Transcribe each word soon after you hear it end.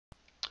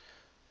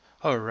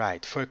All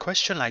right, for a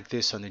question like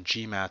this on the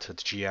GMAT or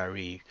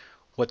the GRE,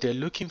 what they're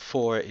looking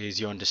for is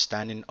your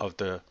understanding of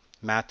the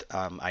math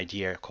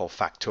idea called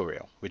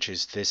factorial, which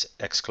is this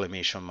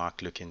exclamation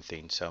mark looking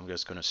thing. So I'm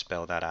just going to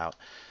spell that out.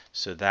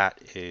 So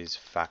that is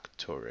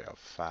factorial,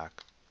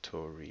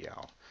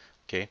 factorial.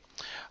 Okay,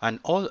 and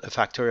all a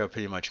factorial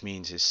pretty much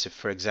means is,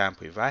 for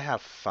example, if I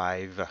have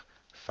 5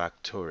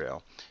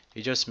 factorial,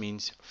 it just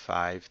means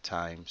 5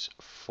 times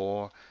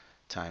 4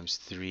 times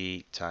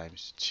 3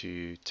 times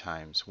 2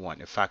 times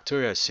 1. A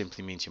factorial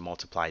simply means you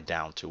multiply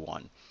down to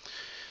 1.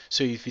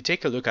 So if you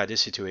take a look at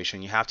this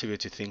situation, you have to be able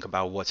to think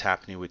about what's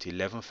happening with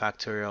 11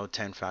 factorial,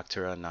 10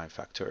 factorial, 9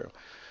 factorial.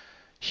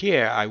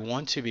 Here, I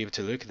want to be able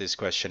to look at this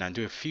question and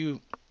do a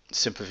few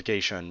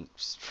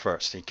simplifications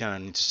first. You kind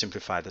of need to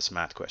simplify this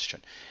math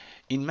question.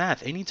 In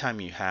math, anytime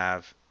you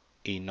have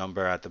a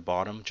number at the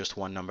bottom, just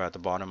one number at the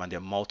bottom, and there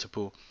are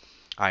multiple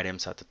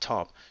items at the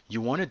top, you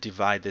want to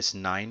divide this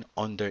 9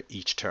 under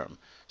each term.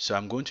 So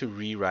I'm going to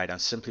rewrite and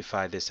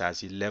simplify this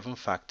as 11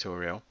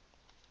 factorial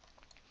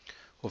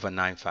over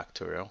 9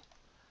 factorial.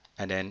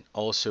 And then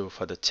also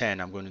for the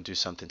 10, I'm going to do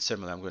something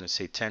similar. I'm going to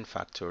say 10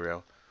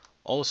 factorial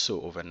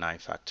also over 9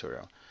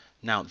 factorial.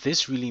 Now,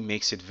 this really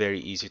makes it very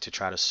easy to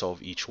try to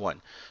solve each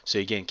one. So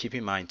again, keep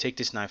in mind, take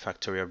this 9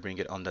 factorial, bring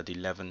it under the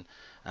 11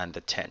 and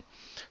the 10.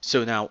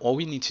 So now all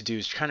we need to do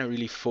is kind of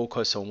really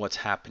focus on what's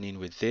happening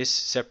with this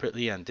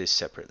separately and this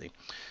separately.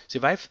 So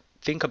if I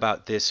think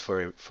about this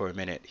for a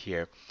minute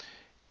here,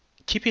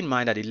 keep in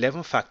mind that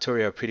 11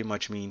 factorial pretty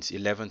much means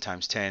 11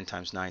 times 10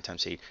 times 9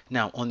 times 8.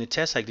 Now, on the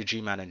test like the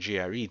GMAT and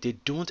GRE, they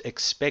don't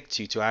expect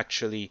you to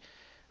actually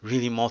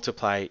really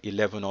multiply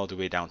 11 all the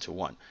way down to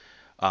 1.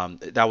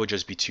 That would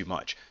just be too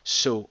much.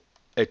 So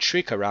a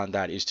trick around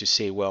that is to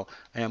say, well,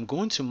 I am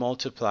going to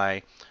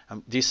multiply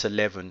this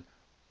 11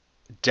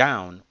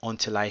 down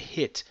until I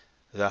hit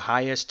the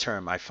highest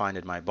term I find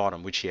at my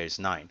bottom, which here is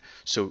 9.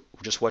 So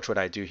just watch what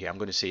I do here. I'm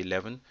going to say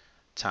 11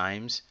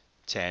 times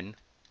 10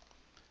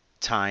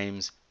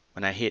 times,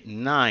 when I hit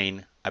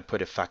 9, I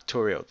put a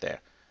factorial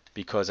there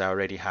because I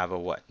already have a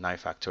 9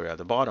 factorial at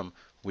the bottom,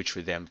 which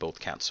would then both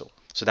cancel.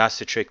 So that's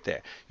the trick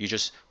there. You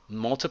just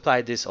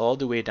multiply this all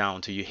the way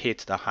down till you hit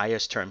the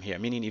highest term here,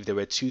 meaning if there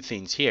were two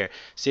things here,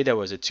 say there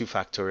was a 2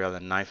 factorial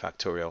and 9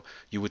 factorial,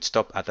 you would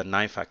stop at the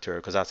 9 factorial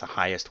because that's the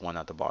highest one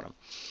at the bottom.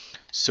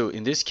 So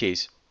in this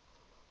case,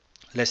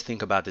 let's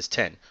think about this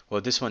 10. Well,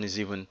 this one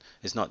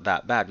is not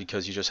that bad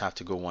because you just have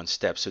to go one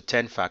step. So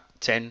 10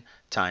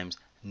 times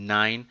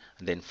 9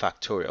 and then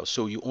factorial.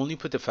 So you only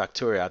put the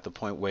factorial at the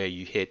point where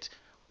you hit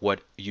what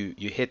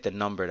you hit the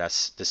number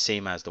that's the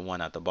same as the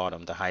one at the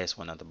bottom, the highest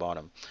one at the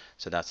bottom.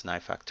 So that's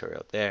 9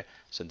 factorial there.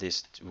 So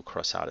this will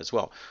cross out as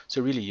well.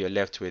 So really you're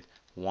left with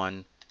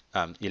 11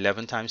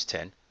 times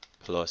 10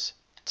 plus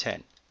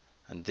 10.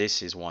 And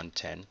this is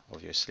 110,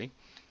 obviously,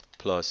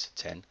 plus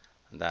 10.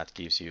 And that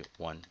gives you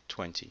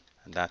 120.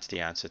 And that's the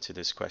answer to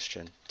this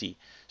question D.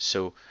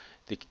 So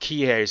the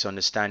key here is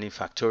understanding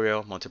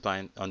factorial,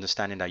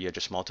 understanding that you're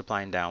just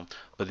multiplying down.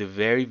 But the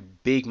very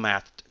big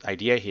math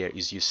idea here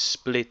is you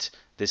split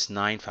this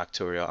 9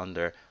 factorial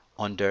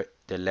under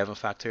the 11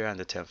 factorial and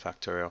the 10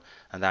 factorial,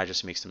 and that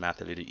just makes the math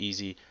a little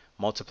easy.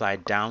 Multiply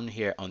down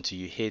here until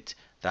you hit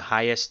the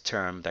highest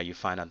term that you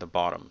find at the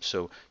bottom.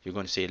 So you're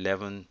going to say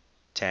 11,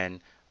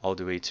 10, all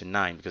the way to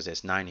 9 because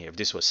there's 9 here. If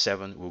this was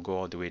 7, we'll go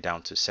all the way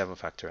down to 7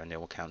 factorial and they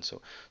will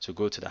cancel. So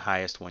go to the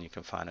highest one you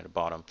can find at the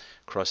bottom,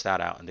 cross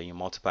that out, and then you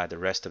multiply the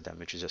rest of them,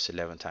 which is just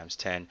 11 times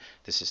 10.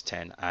 This is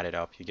 10, add it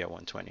up, you get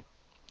 120.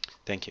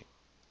 Thank you.